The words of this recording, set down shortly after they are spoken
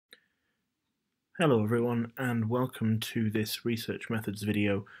Hello everyone, and welcome to this research methods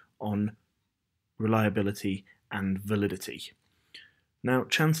video on reliability and validity. Now,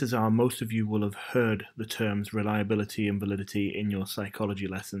 chances are most of you will have heard the terms reliability and validity in your psychology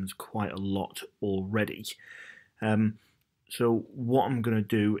lessons quite a lot already. So what I'm going to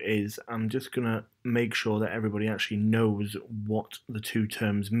do is I'm just going to make sure that everybody actually knows what the two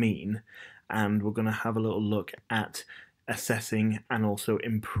terms mean, and we're going to have a little look at assessing and also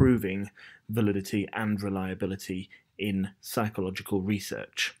improving validity and reliability in psychological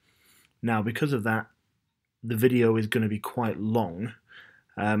research. Now, because of that, the video is going to be quite long,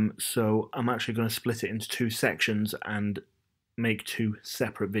 so I'm actually going to split it into two sections and make two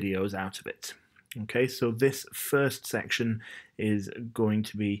separate videos out of it. Okay, so this first section is going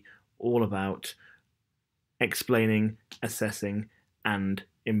to be all about explaining, assessing, and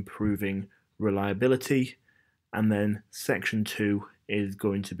improving reliability. And then section 2 is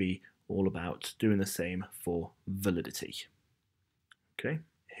going to be all about doing the same for validity. Okay,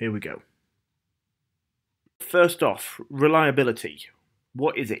 here we go. First off, reliability.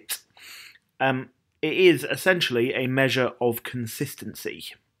 What is it? It is essentially a measure of consistency.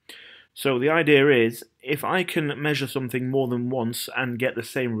 So the idea is, if I can measure something more than once and get the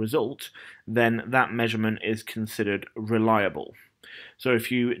same result, then that measurement is considered reliable. So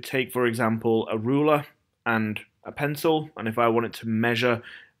if you take, for example, a ruler and a pencil, and if I wanted to measure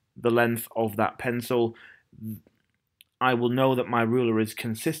the length of that pencil, I will know that my ruler is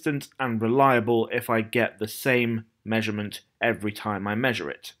consistent and reliable if I get the same measurement every time I measure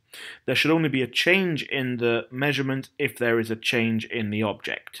it. There should only be a change in the measurement if there is a change in the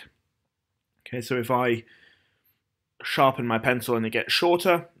object. Okay, so if I sharpen my pencil and it gets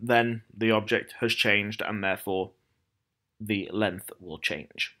shorter, then the object has changed and therefore the length will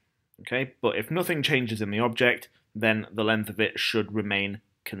change. Okay, but if nothing changes in the object, then the length of it should remain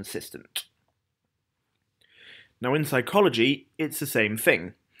consistent. Now in psychology, it's the same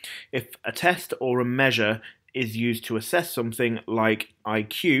thing. If a test or a measure is used to assess something like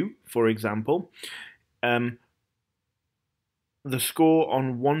IQ, for example, the score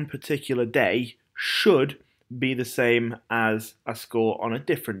on one particular day should be the same as a score on a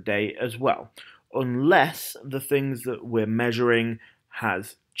different day as well, unless the things that we're measuring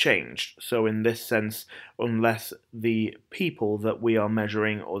has changed. So in this sense, unless the people that we are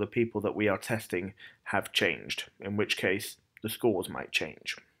measuring or the people that we are testing have changed, in which case the scores might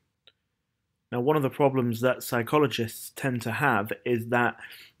change. Now, one of the problems that psychologists tend to have is that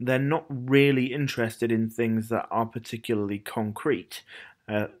they're not really interested in things that are particularly concrete,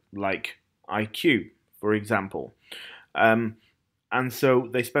 like IQ, for example. And so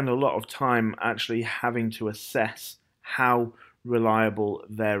they spend a lot of time actually having to assess how reliable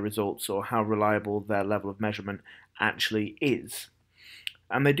their results or how reliable their level of measurement actually is.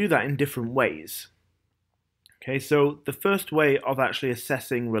 And they do that in different ways. Okay, so the first way of actually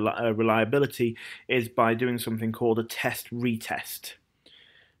assessing reliability is by doing something called a test-retest.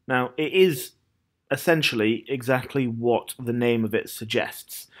 Now, it is essentially exactly what the name of it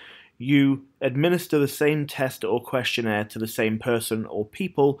suggests. You administer the same test or questionnaire to the same person or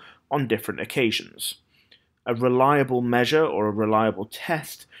people on different occasions. A reliable measure or a reliable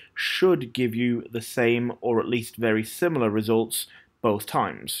test should give you the same or at least very similar results both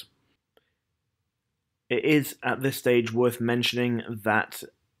times. It is at this stage worth mentioning that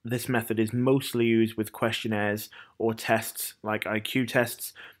this method is mostly used with questionnaires or tests like IQ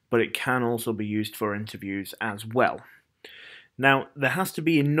tests, but it can also be used for interviews as well. Now, there has to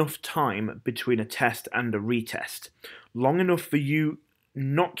be enough time between a test and a retest, long enough for you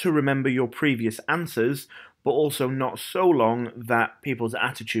not to remember your previous answers, but also not so long that people's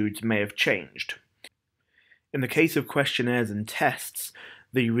attitudes may have changed. In the case of questionnaires and tests,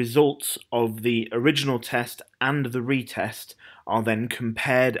 the results of the original test and the retest are then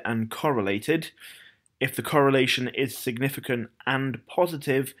compared and correlated. If the correlation is significant and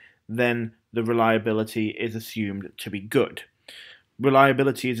positive, then the reliability is assumed to be good.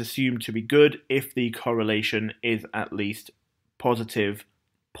 Reliability is assumed to be good if the correlation is at least positive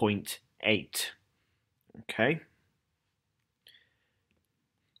 0.8. Okay.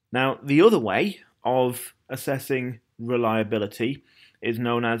 Now, the other way of assessing reliability is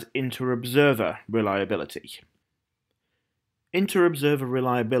known as inter-observer reliability. Inter-observer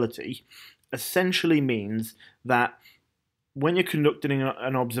reliability essentially means that when you're conducting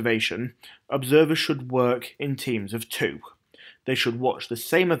an observation, observers should work in teams of two. They should watch the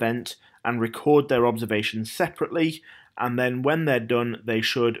same event and record their observations separately, and then when they're done, they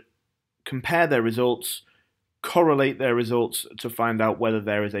should compare their results, correlate their results to find out whether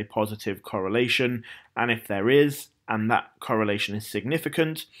there is a positive correlation, and if there is, and that correlation is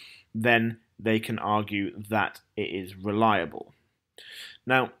significant, then they can argue that it is reliable.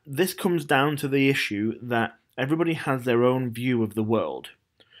 Now, this comes down to the issue that everybody has their own view of the world,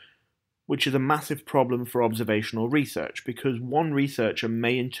 which is a massive problem for observational research, because one researcher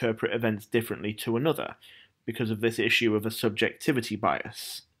may interpret events differently to another because of this issue of a subjectivity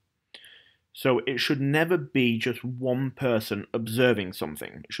bias. So it should never be just one person observing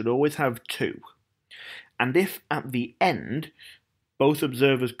something. It should always have two. And if at the end both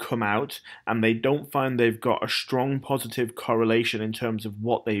observers come out and they don't find they've got a strong positive correlation in terms of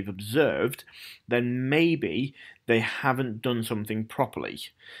what they've observed, then maybe they haven't done something properly.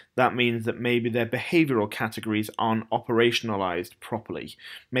 That means that maybe their behavioral categories aren't operationalized properly.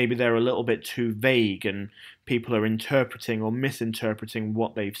 Maybe they're a little bit too vague and people are interpreting or misinterpreting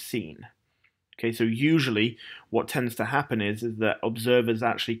what they've seen. Okay, so usually what tends to happen is that observers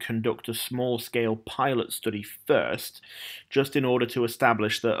actually conduct a small-scale pilot study first, just in order to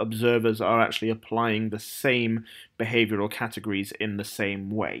establish that observers are actually applying the same behavioral categories in the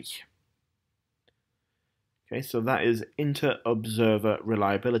same way. Okay, so that is inter-observer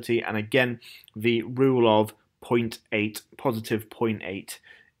reliability, and again, the rule of 0.8, positive 0.8,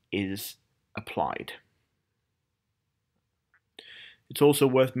 is applied. It's also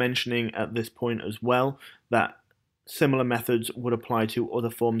worth mentioning at this point as well that similar methods would apply to other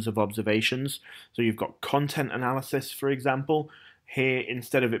forms of observations. So you've got content analysis, for example. Here,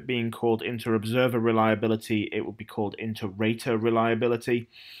 instead of it being called inter-observer reliability, it would be called inter-rater reliability.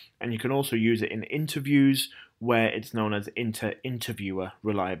 And you can also use it in interviews, where it's known as inter-interviewer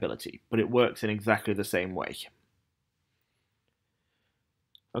reliability, but it works in exactly the same way.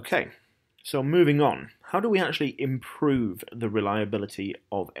 Okay. So moving on, how do we actually improve the reliability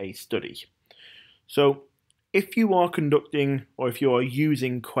of a study? So if you are conducting or if you are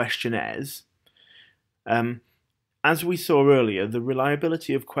using questionnaires, as we saw earlier, the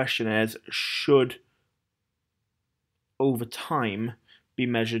reliability of questionnaires should, over time, be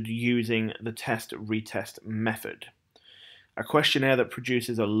measured using the test-retest method. A questionnaire that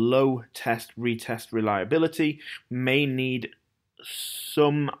produces a low test-retest reliability may need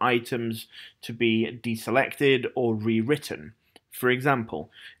some items to be deselected or rewritten. For example,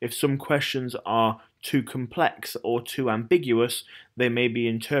 if some questions are too complex or too ambiguous, they may be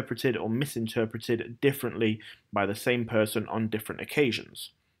interpreted or misinterpreted differently by the same person on different occasions.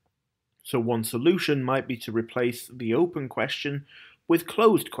 So one solution might be to replace the open question with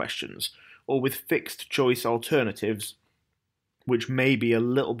closed questions, or with fixed choice alternatives, which may be a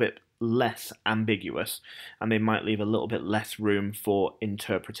little bit less ambiguous, and they might leave a little bit less room for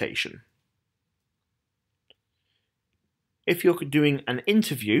interpretation. If you're doing an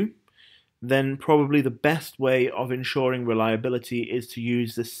interview, then probably the best way of ensuring reliability is to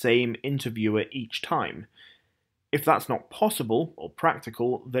use the same interviewer each time. If that's not possible or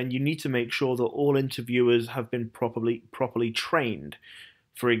practical, then you need to make sure that all interviewers have been properly trained.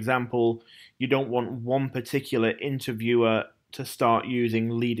 For example, you don't want one particular interviewer to start using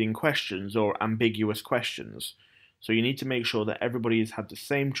leading questions or ambiguous questions. So you need to make sure that everybody has had the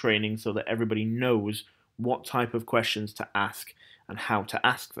same training so that everybody knows what type of questions to ask and how to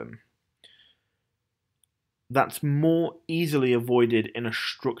ask them. That's more easily avoided in a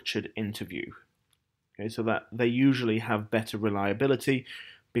structured interview. Okay, so that they usually have better reliability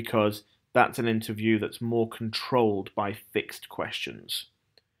because that's an interview that's more controlled by fixed questions.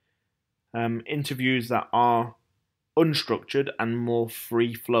 Interviews that are unstructured and more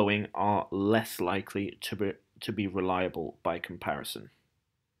free-flowing are less likely to be reliable by comparison.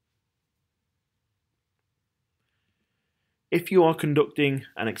 If you are conducting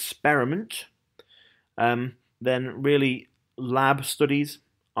an experiment, then really lab studies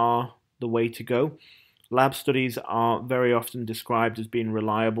are the way to go. Lab studies are very often described as being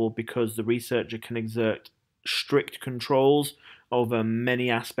reliable because the researcher can exert strict controls over many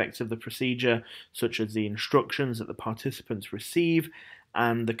aspects of the procedure, such as the instructions that the participants receive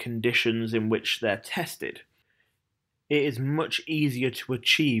and the conditions in which they're tested. It is much easier to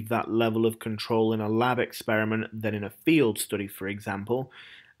achieve that level of control in a lab experiment than in a field study, for example,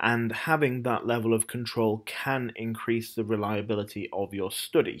 and having that level of control can increase the reliability of your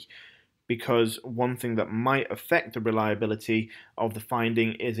study. Because one thing that might affect the reliability of the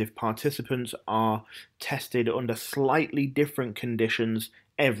finding is if participants are tested under slightly different conditions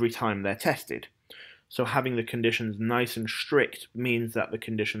every time they're tested. So having the conditions nice and strict means that the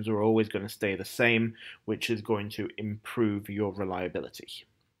conditions are always going to stay the same, which is going to improve your reliability.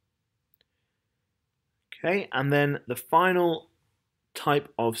 Okay, and then the final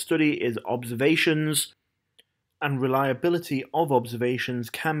type of study is observations. And reliability of observations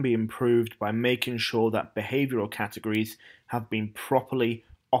can be improved by making sure that behavioural categories have been properly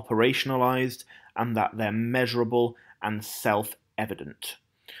operationalised and that they're measurable and self-evident.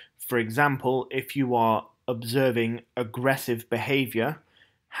 For example, if you are observing aggressive behaviour,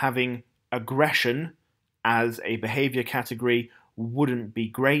 having aggression as a behaviour category wouldn't be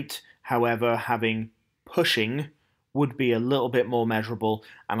great. However, having pushing would be a little bit more measurable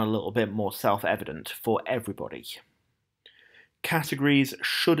and a little bit more self-evident for everybody. Categories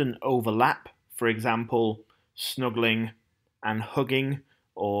shouldn't overlap, for example, snuggling and hugging,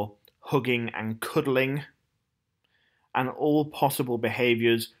 or hugging and cuddling, and all possible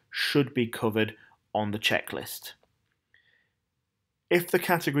behaviours should be covered on the checklist. If the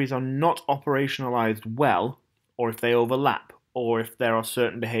categories are not operationalised well, or if they overlap, or if there are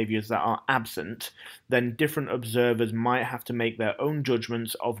certain behaviours that are absent, then different observers might have to make their own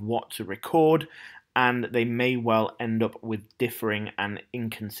judgments of what to record, and they may well end up with differing and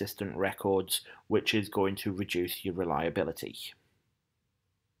inconsistent records, which is going to reduce your reliability.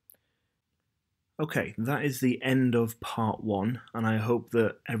 Okay, that is the end of part 1, and I hope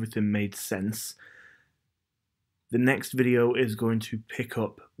that everything made sense. The next video is going to pick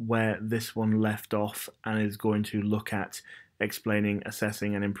up where this one left off and is going to look at explaining,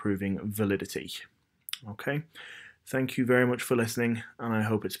 assessing, and improving validity. Okay, thank you very much for listening, and I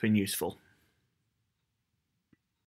hope it's been useful.